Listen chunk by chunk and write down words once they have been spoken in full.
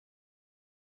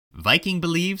Viking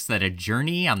believes that a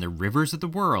journey on the rivers of the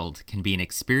world can be an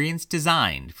experience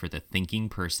designed for the thinking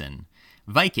person.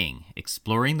 Viking,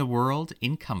 exploring the world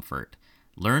in comfort.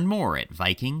 Learn more at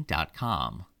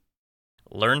Viking.com.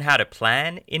 Learn how to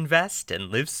plan, invest, and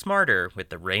live smarter with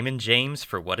the Raymond James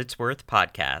For What It's Worth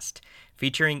podcast.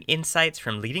 Featuring insights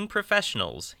from leading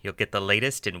professionals, you'll get the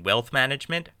latest in wealth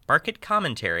management, market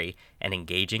commentary, and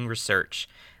engaging research.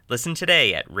 Listen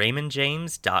today at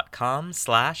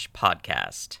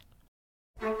raymondjames.com/podcast.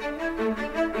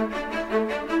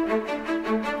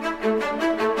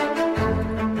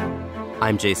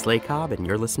 I'm Jace Lacob, and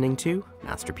you're listening to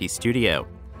Masterpiece Studio.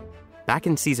 Back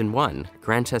in Season 1,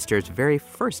 Grantchester's very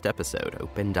first episode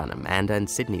opened on Amanda and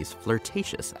Sydney's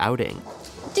flirtatious outing.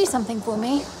 Do something for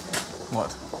me.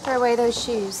 What? Throw away those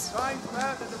shoes.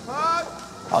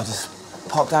 I'll just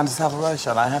pop down to Savile Row,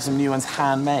 shall I? Have some new ones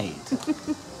handmade.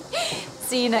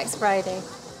 See you next Friday.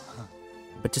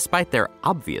 But despite their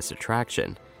obvious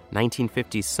attraction,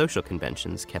 1950s social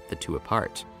conventions kept the two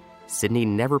apart. Sydney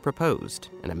never proposed,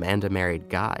 and Amanda married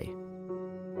Guy.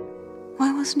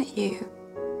 Why wasn't it you?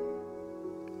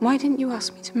 Why didn't you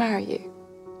ask me to marry you?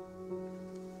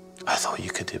 I thought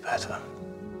you could do better.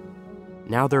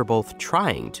 Now they're both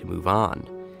trying to move on.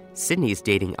 Sydney's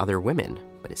dating other women,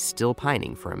 but is still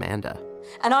pining for Amanda.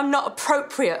 And I'm not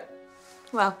appropriate.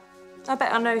 Well, I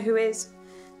bet I know who is.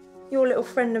 Your little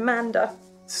friend Amanda.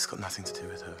 This has got nothing to do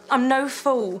with her. I'm no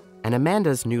fool. And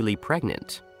Amanda's newly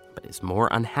pregnant, but is more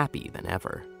unhappy than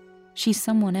ever. She's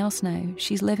someone else now.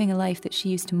 She's living a life that she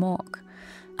used to mock.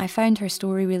 I found her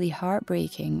story really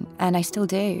heartbreaking, and I still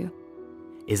do.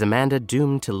 Is Amanda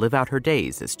doomed to live out her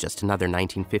days as just another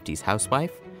 1950s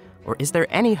housewife? Or is there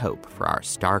any hope for our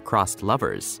star-crossed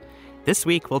lovers? This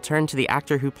week, we'll turn to the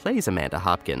actor who plays Amanda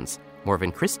Hopkins,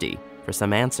 Morven Christie, for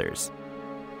some answers.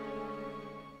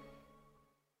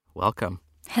 Welcome.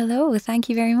 Hello, thank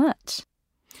you very much.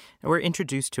 We're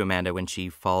introduced to Amanda when she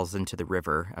falls into the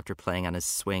river after playing on a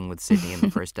swing with Sydney in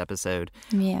the first episode.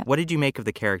 Yeah. What did you make of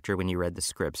the character when you read the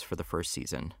scripts for the first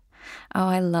season? Oh,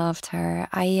 I loved her.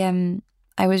 I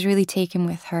was really taken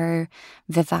with her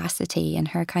vivacity and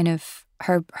her kind of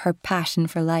her passion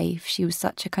for life. She was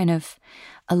such a kind of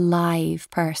alive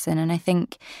person, and I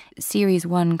think series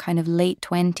 1, kind of late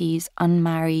 20s,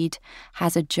 unmarried,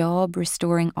 has a job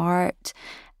restoring art.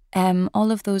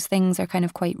 All of those things are kind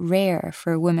of quite rare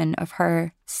for a woman of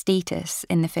her status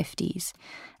in the 50s.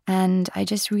 And I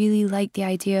just really like the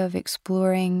idea of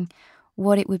exploring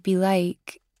what it would be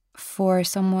like for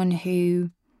someone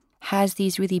who has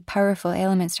these really powerful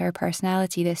elements to her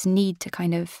personality, this need to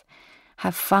kind of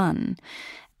have fun.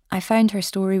 I found her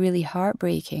story really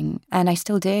heartbreaking, and I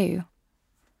still do.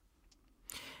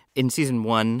 In season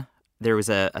 1, there was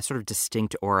a sort of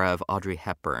distinct aura of Audrey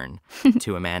Hepburn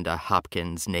to Amanda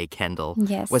Hopkins, née Kendall.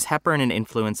 Yes. Was Hepburn an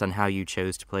influence on how you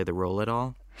chose to play the role at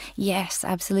all? Yes,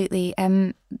 absolutely.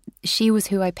 She was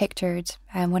who I pictured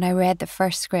when I read the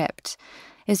first script.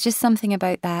 It was just something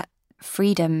about that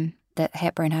freedom that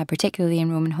Hepburn had, particularly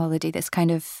in Roman Holiday, this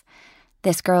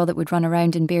girl that would run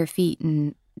around in bare feet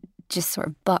and just sort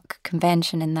of buck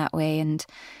convention in that way and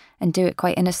do it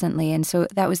quite innocently. And so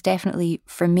that was definitely,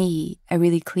 for me, a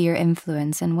really clear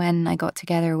influence. And when I got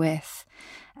together with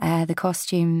the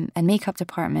costume and makeup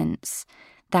departments,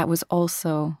 that was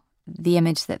also the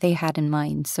image that they had in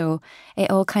mind. So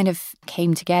it all kind of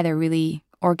came together really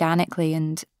organically.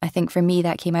 And I think for me,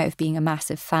 that came out of being a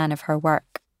massive fan of her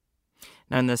work.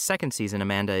 Now, in the second season,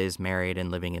 Amanda is married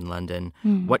and living in London.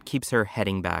 What keeps her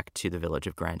heading back to the village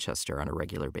of Grantchester on a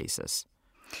regular basis?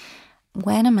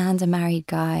 When Amanda married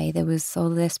Guy, there was all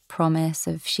this promise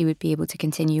of she would be able to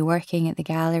continue working at the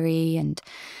gallery and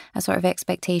a sort of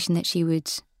expectation that she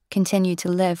would continue to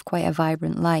live quite a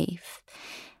vibrant life.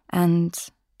 And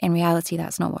in reality,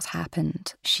 that's not what's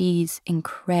happened. She's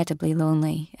incredibly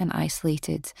lonely and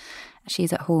isolated.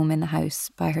 She's at home in the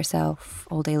house by herself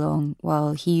all day long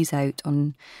while he's out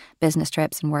on business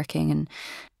trips and working. And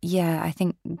yeah, I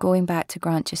think going back to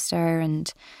Grantchester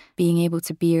and being able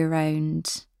to be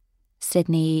around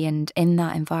Sydney and in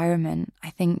that environment,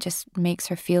 I think just makes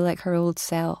her feel like her old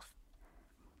self.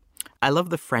 I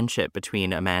love the friendship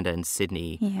between Amanda and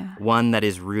Sydney, one that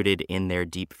is rooted in their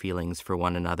deep feelings for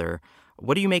one another.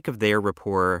 What do you make of their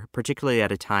rapport, particularly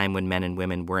at a time when men and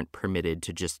women weren't permitted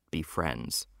to just be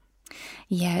friends?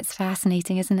 Yeah, it's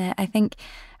fascinating, isn't it? I think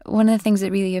one of the things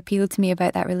that really appealed to me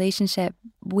about that relationship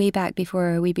way back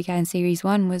before we began series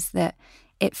 1 was that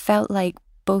it felt like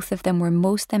both of them were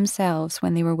most themselves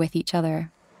when they were with each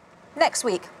other. Next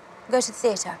week, go to the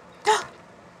theatre.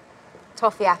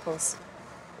 Toffee apples.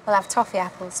 We'll have toffee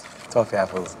apples. Toffee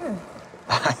apples.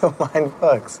 I don't mind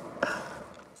bugs.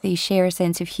 they share a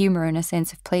sense of humour and a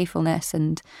sense of playfulness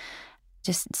and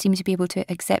just seem to be able to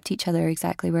accept each other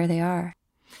exactly where they are.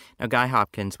 Now, Guy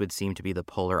Hopkins would seem to be the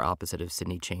polar opposite of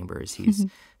Sidney Chambers. He's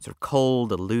sort of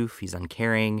cold, aloof, he's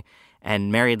uncaring,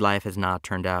 and married life has not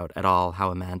turned out at all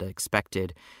how Amanda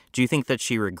expected. Do you think that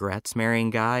she regrets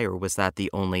marrying Guy, or was that the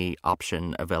only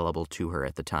option available to her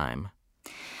at the time?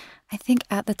 I think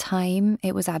at the time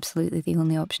it was absolutely the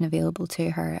only option available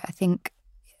to her. I think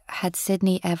had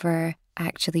Sidney ever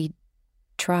actually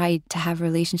tried to have a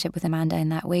relationship with Amanda in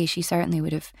that way, she certainly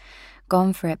would have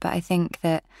gone for it. But I think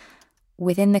that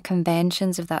within the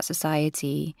conventions of that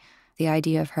society, the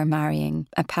idea of her marrying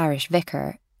a parish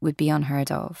vicar would be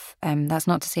unheard of. That's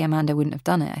not to say Amanda wouldn't have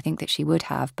done it. I think that she would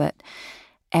have, but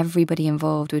everybody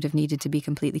involved would have needed to be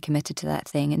completely committed to that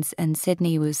thing. And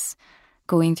Sidney was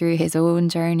going through his own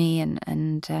journey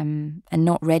and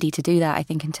not ready to do that, I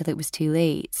think, until it was too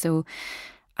late. So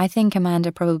I think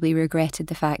Amanda probably regretted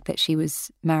the fact that she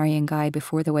was marrying Guy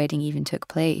before the wedding even took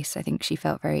place. I think she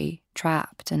felt very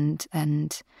trapped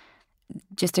and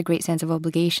just a great sense of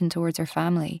obligation towards her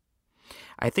family.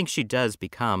 I think she does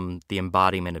become the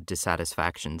embodiment of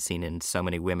dissatisfaction seen in so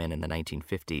many women in the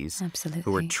 1950s. Absolutely.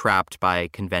 Who were trapped by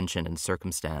convention and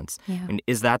circumstance. Yeah. I mean,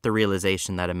 is that the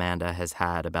realization that Amanda has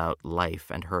had about life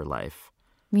and her life?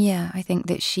 Yeah, I think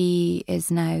that she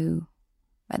is now,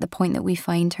 at the point that we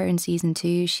find her in season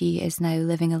 2, she is now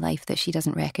living a life that she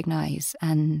doesn't recognise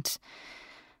and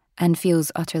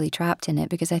feels utterly trapped in it,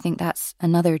 because I think that's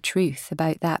another truth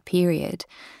about that period,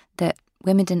 that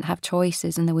women didn't have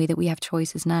choices in the way that we have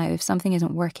choices now. If something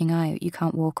isn't working out, you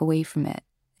can't walk away from it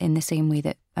in the same way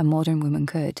that a modern woman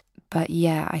could. But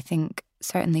yeah, I think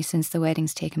certainly since the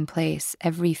wedding's taken place,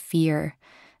 every fear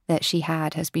that she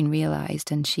had has been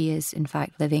realised, and she is in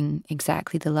fact living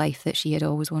exactly the life that she had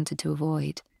always wanted to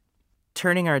avoid.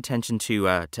 Turning our attention to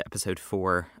episode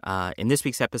 4, in this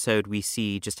week's episode, we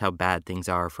see just how bad things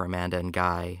are for Amanda and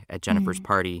Guy at Jennifer's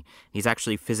party. He's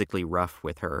actually physically rough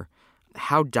with her.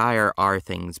 How dire are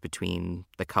things between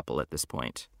the couple at this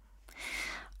point?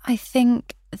 I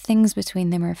think things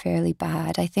between them are fairly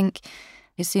bad. I think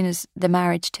as soon as the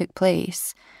marriage took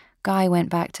place, Guy went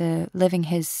back to living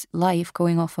his life,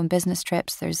 going off on business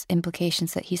trips. There's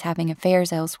implications that he's having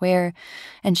affairs elsewhere,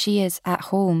 and she is at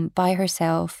home by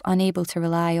herself, unable to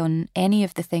rely on any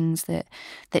of the things that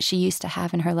she used to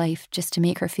have in her life just to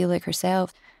make her feel like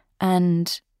herself.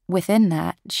 And within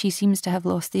that, she seems to have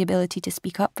lost the ability to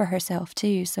speak up for herself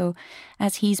too. So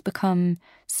as he's become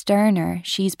sterner,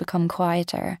 she's become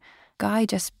quieter. Guy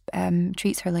just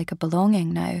treats her like a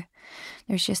belonging now.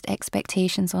 There's just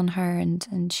expectations on her,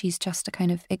 and she's just a kind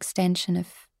of extension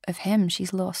of him.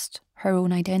 She's lost her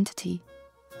own identity.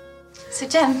 So,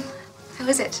 Jen, how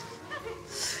is it?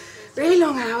 Really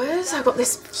long hours. I've got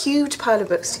this huge pile of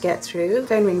books to get through.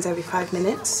 Phone rings every 5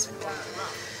 minutes.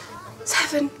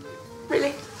 7,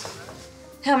 really.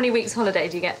 How many weeks holiday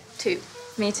do you get? 2.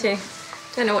 Me too.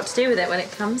 Don't know what to do with it when it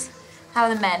comes. How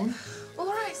are the men? All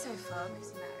right so far,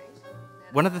 mostly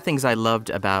married. One of the things I loved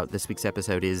about this week's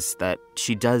episode is that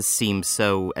she does seem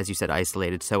so, as you said,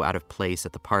 isolated, so out of place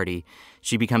at the party.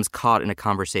 She becomes caught in a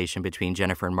conversation between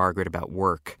Jennifer and Margaret about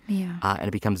work. Yeah. And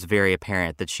it becomes very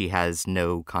apparent that she has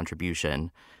no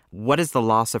contribution. What does the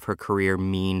loss of her career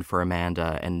mean for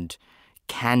Amanda, and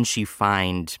can she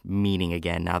find meaning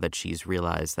again now that she's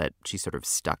realized that she's sort of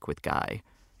stuck with Guy?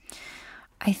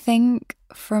 I think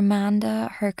for Amanda,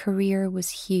 her career was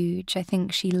huge. I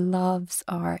think she loves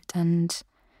art, and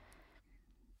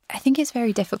I think it's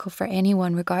very difficult for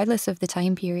anyone, regardless of the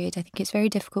time period. I think it's very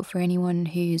difficult for anyone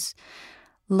who's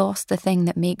lost the thing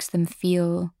that makes them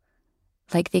feel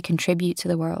like they contribute to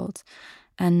the world.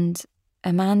 And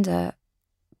Amanda,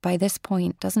 by this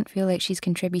point, doesn't feel like she's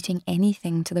contributing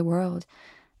anything to the world.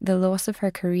 The loss of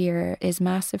her career is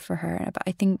massive for her, but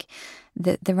I think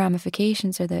that the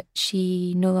ramifications are that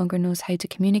she no longer knows how to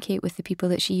communicate with the people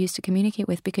that she used to communicate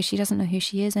with, because she doesn't know who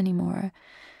she is anymore.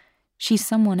 She's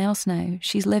someone else now.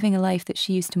 She's living a life that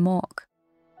she used to mock.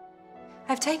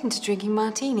 I've taken to drinking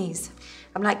martinis.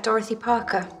 I'm like Dorothy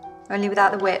Parker, only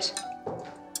without the wit.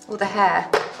 Or the hair.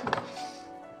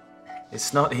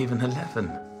 It's not even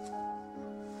 11.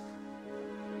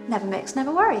 Never mix,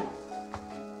 never worry.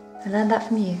 I learned that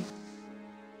from you.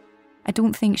 I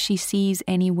don't think she sees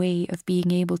any way of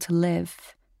being able to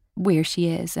live where she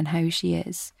is and how she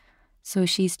is. So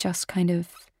she's just kind of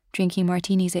drinking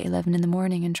martinis at 11 in the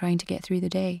morning and trying to get through the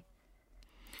day.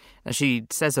 Now, she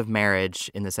says of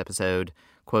marriage in this episode,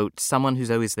 quote, "Someone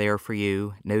who's always there for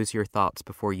you, knows your thoughts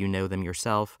before you know them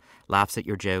yourself, laughs at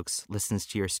your jokes, listens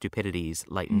to your stupidities,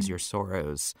 lightens your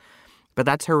sorrows." But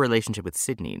that's her relationship with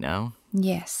Sydney, no?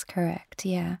 Yes, correct,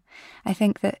 yeah. I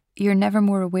think that you're never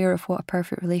more aware of what a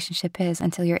perfect relationship is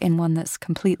until you're in one that's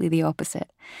completely the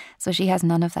opposite. So she has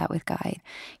none of that with Guy.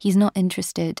 He's not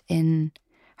interested in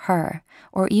her,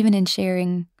 or even in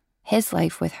sharing his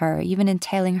life with her, even in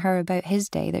telling her about his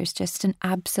day. There's just an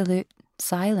absolute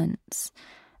silence.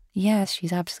 Yes,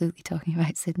 she's absolutely talking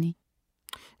about Sydney.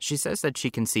 She says that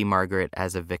she can see Margaret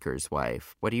as a vicar's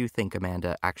wife. What do you think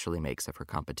Amanda actually makes of her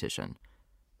competition?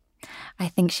 I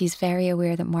think she's very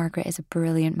aware that Margaret is a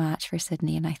brilliant match for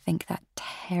Sydney, and I think that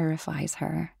terrifies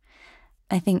her.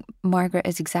 I think Margaret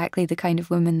is exactly the kind of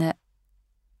woman that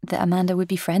Amanda would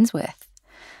be friends with.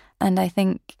 And I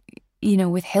think,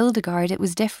 with Hildegard, it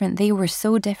was different. They were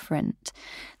so different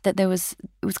that it was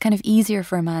kind of easier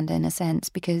for Amanda in a sense,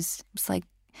 because it's like,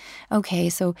 okay,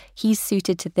 so he's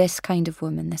suited to this kind of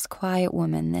woman, this quiet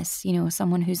woman, this,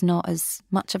 someone who's not as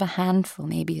much of a handful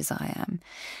maybe as I am.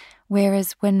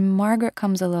 Whereas when Margaret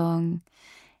comes along,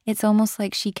 it's almost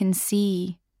like she can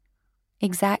see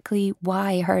exactly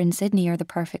why her and Sydney are the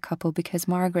perfect couple, because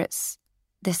Margaret's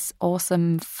this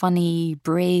awesome, funny,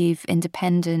 brave,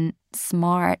 independent,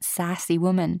 smart, sassy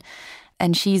woman.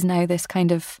 And she's now this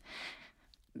kind of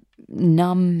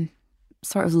numb,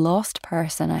 sort of lost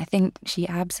person. I think she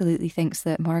absolutely thinks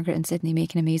that Margaret and Sydney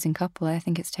make an amazing couple. I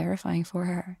think it's terrifying for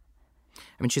her.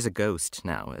 I mean, she's a ghost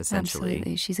now, essentially.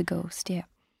 Absolutely, she's a ghost, yeah.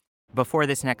 Before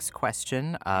this next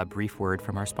question, a brief word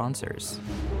from our sponsors.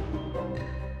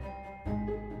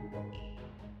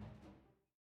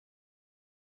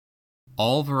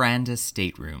 All Veranda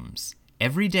Staterooms.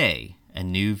 Every day, a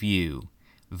new view.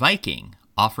 Viking,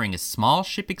 offering a small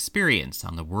ship experience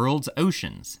on the world's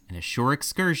oceans and a shore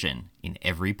excursion in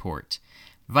every port.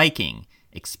 Viking,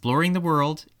 exploring the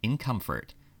world in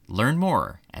comfort. Learn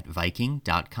more at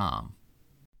Viking.com.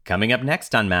 Coming up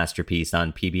next on Masterpiece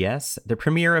on PBS, the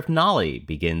premiere of Nolly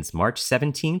begins March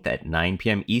 17th at 9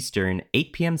 p.m. Eastern,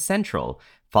 8 p.m. Central,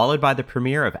 followed by the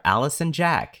premiere of Alice and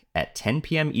Jack at 10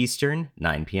 p.m. Eastern,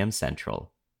 9 p.m.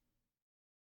 Central.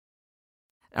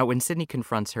 Now, when Sydney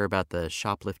confronts her about the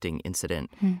shoplifting incident,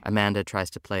 Amanda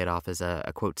tries to play it off as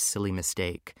a quote, silly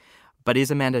mistake. But is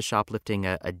Amanda's shoplifting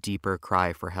a deeper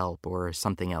cry for help or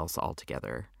something else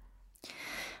altogether?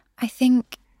 I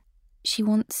think she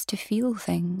wants to feel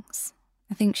things.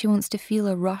 I think she wants to feel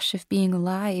a rush of being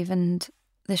alive, and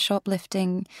the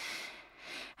shoplifting,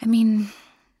 I mean,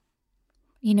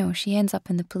 she ends up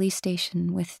in the police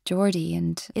station with Geordie,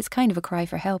 and it's kind of a cry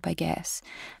for help, I guess.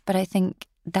 But I think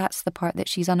that's the part that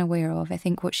she's unaware of. I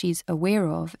think what she's aware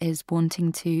of is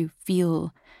wanting to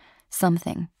feel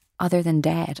something other than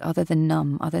dead, other than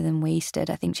numb, other than wasted.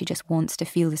 I think she just wants to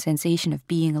feel the sensation of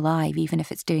being alive, even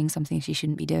if it's doing something she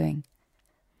shouldn't be doing.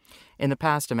 In the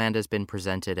past, Amanda's been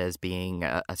presented as being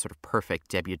a sort of perfect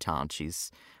debutante.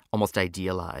 She's almost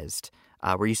idealized.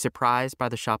 Were you surprised by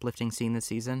the shoplifting scene this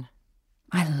season?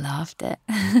 I loved it.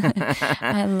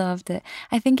 I loved it.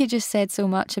 I think it just said so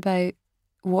much about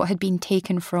what had been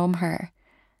taken from her,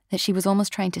 that she was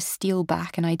almost trying to steal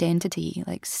back an identity,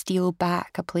 like steal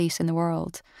back a place in the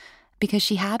world, because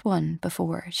she had one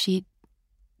before. She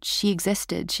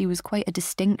existed. She was quite a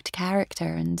distinct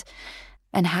character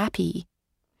and happy.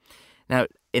 Now,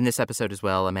 in this episode as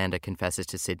well, Amanda confesses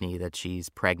to Sydney that she's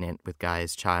pregnant with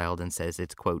Guy's child and says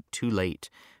it's, quote, too late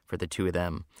for the two of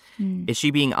them. Is she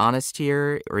being honest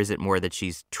here, or is it more that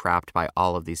she's trapped by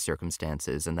all of these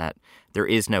circumstances and that there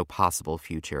is no possible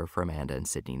future for Amanda and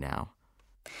Sydney now?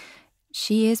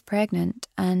 She is pregnant,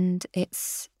 and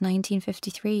it's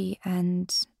 1953,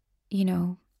 and,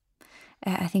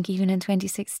 I think even in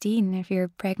 2016, if you're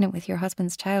pregnant with your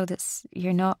husband's child,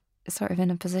 you're not sort of in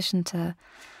a position to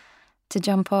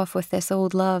jump off with this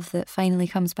old love that finally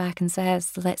comes back and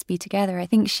says, let's be together. I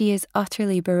think she is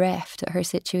utterly bereft at her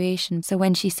situation. So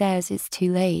when she says it's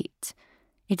too late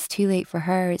for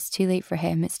her, it's too late for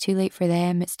him, it's too late for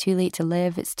them, it's too late to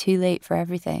live, it's too late for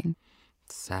everything.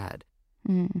 It's sad.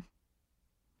 In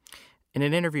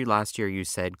an interview last year, you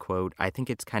said, quote, I think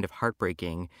it's kind of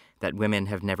heartbreaking that women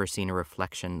have never seen a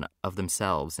reflection of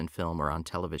themselves in film or on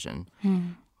television.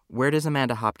 Where does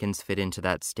Amanda Hopkins fit into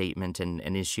that statement,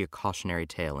 and is she a cautionary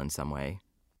tale in some way?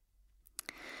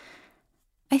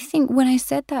 I think when I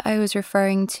said that, I was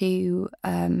referring to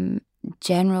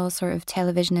general sort of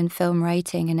television and film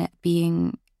writing, and it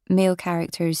being male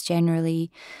characters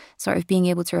generally sort of being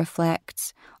able to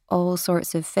reflect all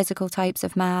sorts of physical types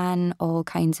of man, all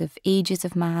kinds of ages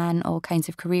of man, all kinds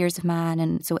of careers of man.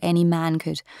 And so any man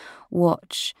could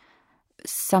watch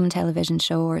some television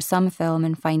show or some film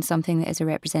and find something that is a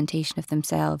representation of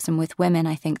themselves. And with women,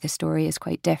 I think the story is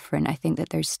quite different. I think that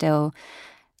there's still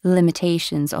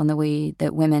limitations on the way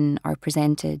that women are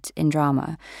presented in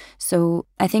drama. So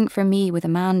I think for me with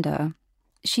Amanda,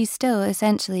 she's still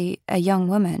essentially a young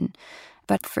woman.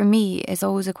 But for me, it's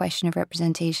always a question of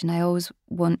representation. I always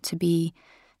want to be,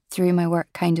 through my work,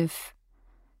 kind of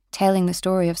telling the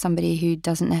story of somebody who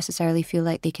doesn't necessarily feel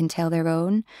like they can tell their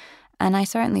own. And I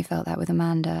certainly felt that with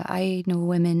Amanda. I know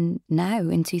women now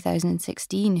in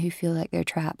 2016 who feel like they're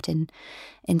trapped in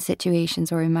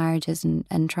situations or in marriages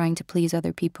and trying to please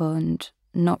other people and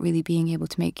not really being able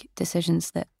to make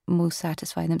decisions that most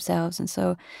satisfy themselves. And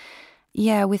so,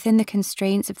 yeah, within the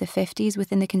constraints of the 50s,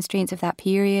 within the constraints of that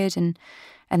period and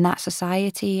that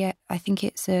society, I think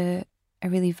it's a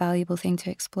really valuable thing to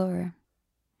explore.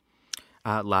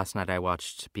 Last night I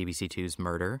watched BBC Two's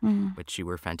Murder, which you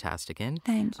were fantastic in.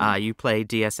 Thank you. You played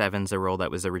D.S. Evans, a role that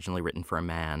was originally written for a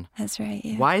man. That's right,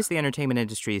 yeah. Why is the entertainment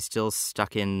industry still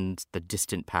stuck in the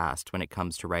distant past when it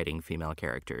comes to writing female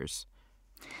characters?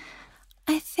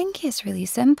 I think it's really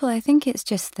simple. I think it's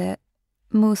just that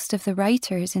most of the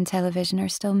writers in television are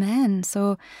still men.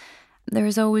 So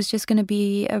there's always just going to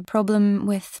be a problem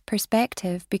with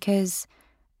perspective, because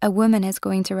a woman is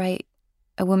going to write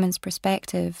a woman's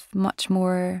perspective much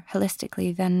more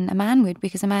holistically than a man would,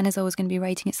 because a man is always going to be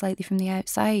writing it slightly from the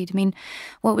outside. I mean,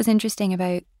 what was interesting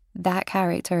about that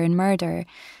character in Murder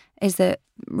is that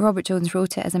Robert Jones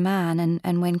wrote it as a man,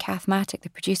 and when Kath Matic, the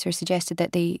producer, suggested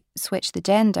that they switch the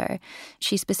gender,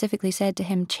 she specifically said to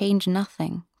him, change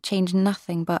nothing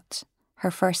but her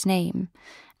first name.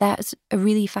 That's a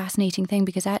really fascinating thing,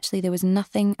 because actually there was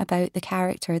nothing about the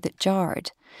character that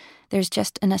jarred. There's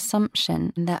just an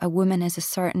assumption that a woman has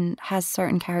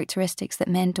certain characteristics that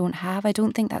men don't have. I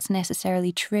don't think that's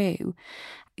necessarily true.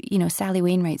 You know, Sally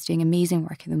Wainwright's doing amazing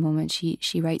work at the moment.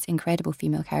 She writes incredible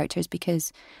female characters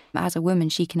because as a woman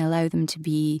she can allow them to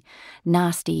be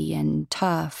nasty and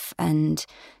tough and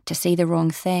to say the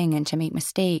wrong thing and to make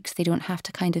mistakes. They don't have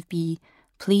to kind of be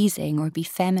pleasing or be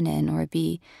feminine or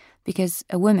be... Because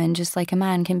a woman, just like a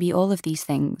man, can be all of these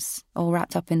things all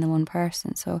wrapped up in the one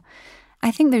person. So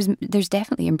I think there's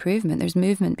definitely improvement. There's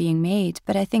movement being made.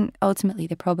 But I think ultimately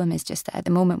the problem is just that at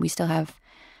the moment we still have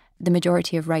the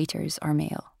majority of writers are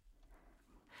male.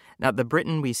 Now, the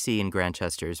Britain we see in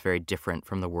Grantchester is very different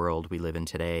from the world we live in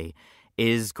today.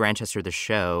 Is Grantchester the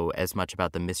show as much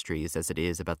about the mysteries as it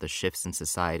is about the shifts in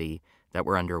society that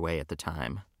were underway at the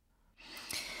time?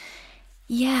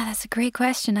 Yeah, that's a great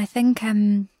question. I think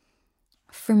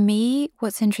for me,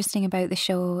 what's interesting about the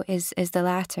show is the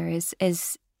latter, is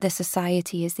the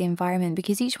society, is the environment,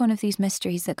 because each one of these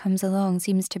mysteries that comes along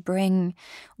seems to bring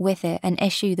with it an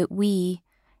issue that we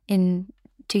in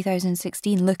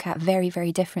 2016 look at very,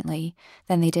 very differently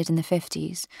than they did in the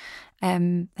 50s.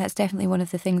 That's definitely one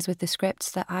of the things with the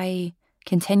scripts that I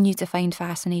continue to find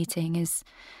fascinating is,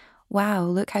 wow,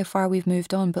 look how far we've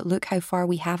moved on, but look how far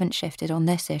we haven't shifted on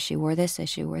this issue or this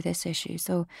issue or this issue.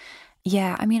 So,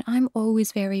 yeah, I mean, I'm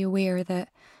always very aware that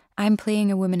I'm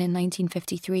playing a woman in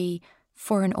 1953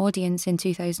 for an audience in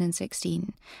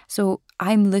 2016. So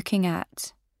I'm looking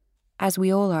at, as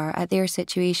we all are, at their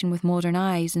situation with modern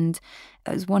eyes. And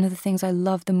as one of the things I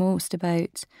love the most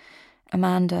about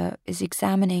Amanda is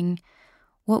examining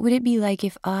what would it be like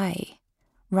if I,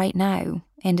 right now,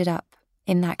 ended up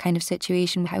in that kind of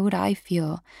situation. How would I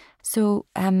feel? So,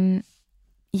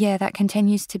 yeah, that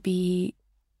continues to be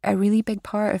a really big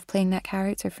part of playing that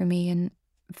character for me and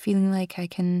feeling like I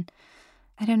can,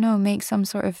 I don't know, make some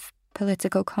sort of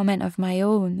political comment of my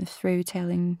own through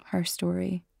telling her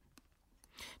story.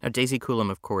 Now, Daisy Coulam,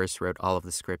 of course, wrote all of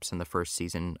the scripts in the first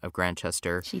season of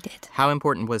Grantchester. She did. How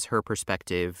important was her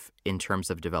perspective in terms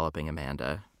of developing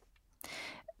Amanda?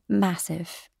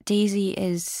 Massive. Daisy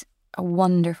is a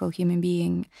wonderful human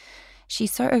being. She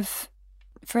sort of,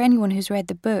 for anyone who's read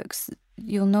the books,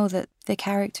 you'll know that the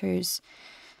characters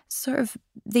sort of,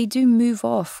 they do move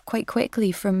off quite quickly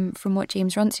from what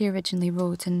James Runcie originally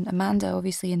wrote. And Amanda,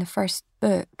 obviously, in the first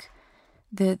book,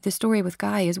 the story with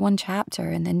Guy is one chapter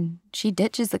and then she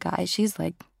ditches the guy. She's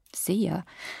like, see ya.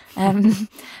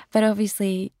 But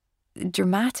obviously,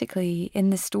 dramatically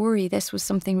in the story, this was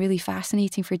something really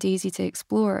fascinating for Daisy to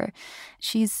explore.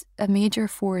 She's a major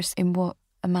force in what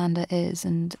Amanda is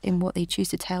and in what they choose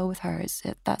to tell with her.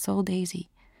 That's all Daisy.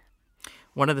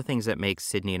 One of the things that makes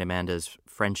Sydney and Amanda's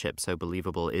friendship so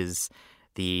believable is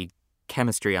the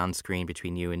chemistry on screen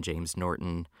between you and James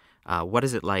Norton. What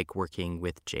is it like working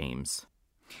with James?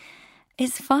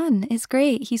 It's fun. It's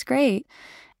great. He's great.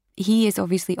 He is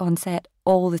obviously on set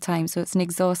all the time, so it's an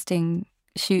exhausting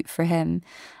shoot for him.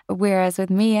 Whereas with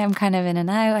me, I'm kind of in and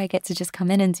out. I get to just come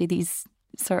in and do these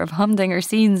sort of humdinger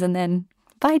scenes and then,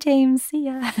 bye, James, see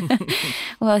ya.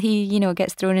 Well, he,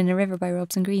 gets thrown in a river by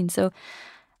Robson Green. So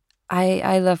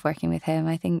I love working with him.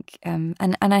 I think, and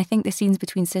I think the scenes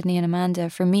between Sydney and Amanda,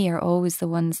 for me, are always the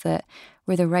ones that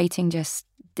where the writing just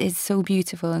is so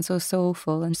beautiful and so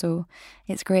soulful, and so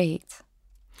it's great.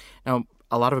 Now,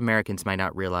 a lot of Americans might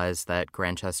not realize that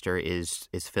Grantchester is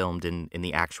filmed in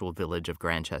the actual village of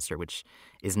Grantchester, which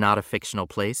is not a fictional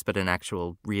place, but an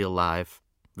actual real live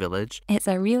village. It's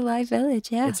a real live village,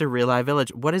 yeah. It's a real live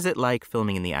village. What is it like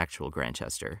filming in the actual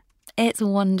Grantchester? It's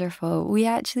wonderful. We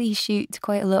actually shoot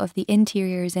quite a lot of the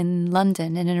interiors in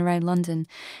London, in and around London.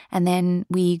 And then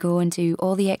we go and do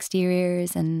all the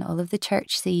exteriors and all of the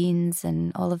church scenes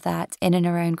and all of that in and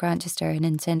around Grantchester and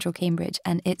in central Cambridge.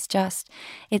 And it's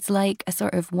like a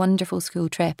sort of wonderful school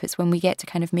trip. It's when we get to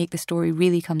kind of make the story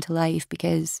really come to life,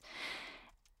 because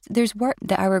there's work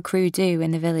that our crew do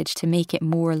in the village to make it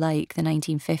more like the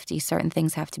 1950s. Certain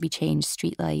things have to be changed,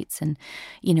 streetlights and,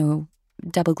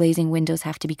 double glazing windows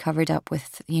have to be covered up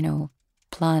with,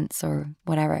 plants or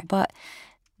whatever. But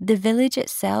the village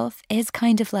itself is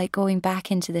kind of like going back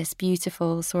into this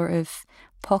beautiful sort of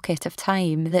pocket of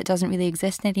time that doesn't really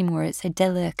exist anymore. It's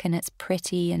idyllic and it's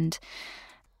pretty, and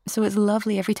so it's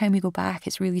lovely. Every time we go back,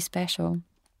 it's really special.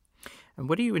 And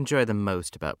what do you enjoy the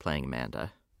most about playing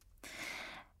Amanda?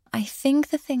 I think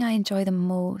the thing I enjoy the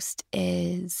most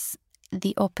is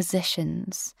the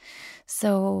oppositions.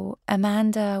 So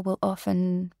Amanda will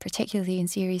often, particularly in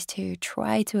series 2,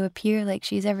 try to appear like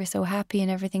she's ever so happy and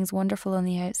everything's wonderful on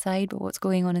the outside, but what's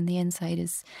going on the inside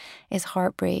is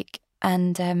heartbreak.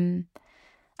 And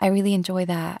I really enjoy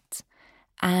that.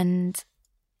 And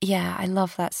yeah, I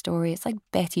love that story. It's like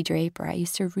Betty Draper. I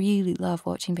used to really love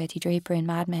watching Betty Draper in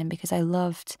Mad Men because I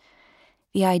loved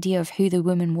the idea of who the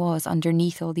woman was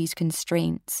underneath all these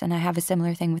constraints. And I have a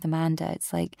similar thing with Amanda.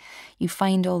 It's like you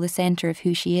find all the centre of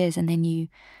who she is and then you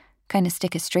kind of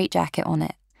stick a straitjacket on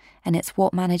it. And it's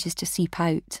what manages to seep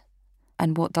out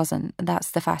and what doesn't.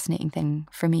 That's the fascinating thing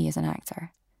for me as an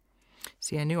actor.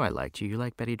 See, I knew I liked you. You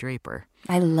like Betty Draper.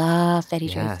 I love Betty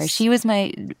Draper. She was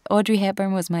Audrey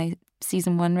Hepburn was my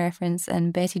season 1 reference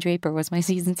and Betty Draper was my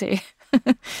season 2.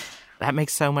 That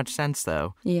makes so much sense,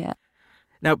 though. Yeah.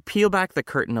 Now, peel back the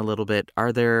curtain a little bit.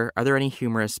 Are there any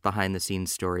humorous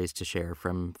behind-the-scenes stories to share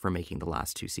from making the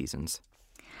last 2 seasons?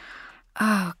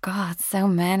 Oh, God, so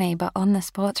many. But on the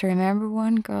spot to remember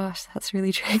one, gosh, that's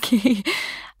really tricky.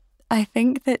 I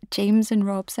think that James and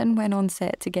Robson went on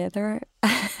set together.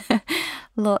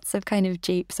 Lots of kind of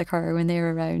japes occur when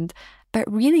they're around. But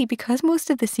really, because most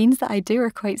of the scenes that I do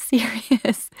are quite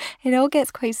serious, it all gets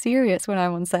quite serious when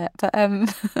I'm on set. But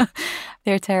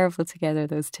they're terrible together,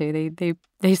 those two.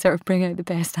 They sort of bring out the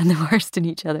best and the worst in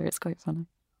each other. It's quite funny.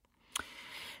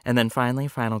 And then finally,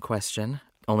 final question.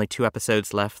 Only 2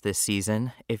 episodes left this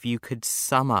season. If you could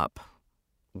sum up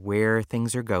where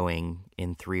things are going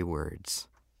in 3 words.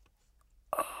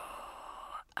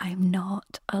 I'm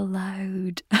not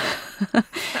allowed.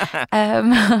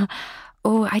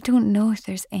 I don't know if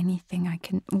there's anything I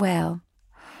can... Well,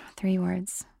 3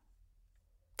 words.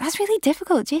 That's really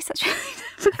difficult, Jace. That's really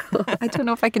difficult. I don't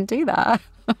know if I can do that.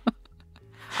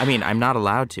 I mean, I'm not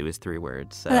allowed to is 3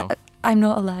 words, so... I'm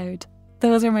not allowed.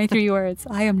 Those are my 3 words.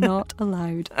 I am not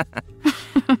allowed.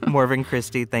 Morven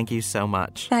Christie, thank you so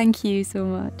much. Thank you so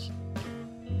much.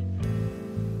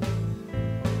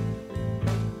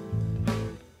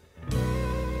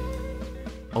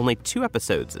 Only 2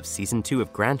 episodes of Season 2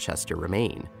 of Grantchester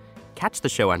remain. Catch the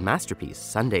show on Masterpiece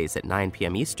Sundays at 9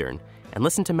 p.m. Eastern and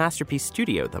listen to Masterpiece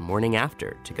Studio the morning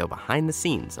after to go behind the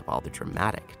scenes of all the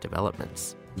dramatic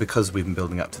developments. Because we've been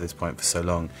building up to this point for so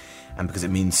long and because it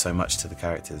means so much to the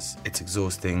characters, it's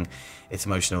exhausting, it's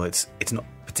emotional, it's not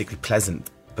particularly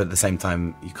pleasant, but at the same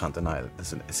time, you can't deny that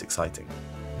it's exciting.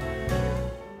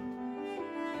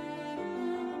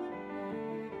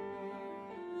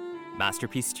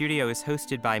 Masterpiece Studio is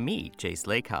hosted by me, Jace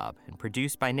Lacob, and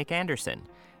produced by Nick Anderson.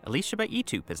 Alicia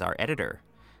Baitup is our editor.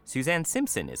 Suzanne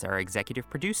Simpson is our executive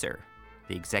producer.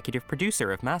 The executive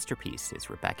producer of Masterpiece is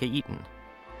Rebecca Eaton.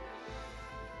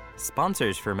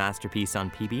 Sponsors for Masterpiece on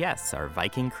PBS are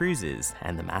Viking Cruises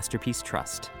and the Masterpiece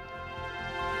Trust.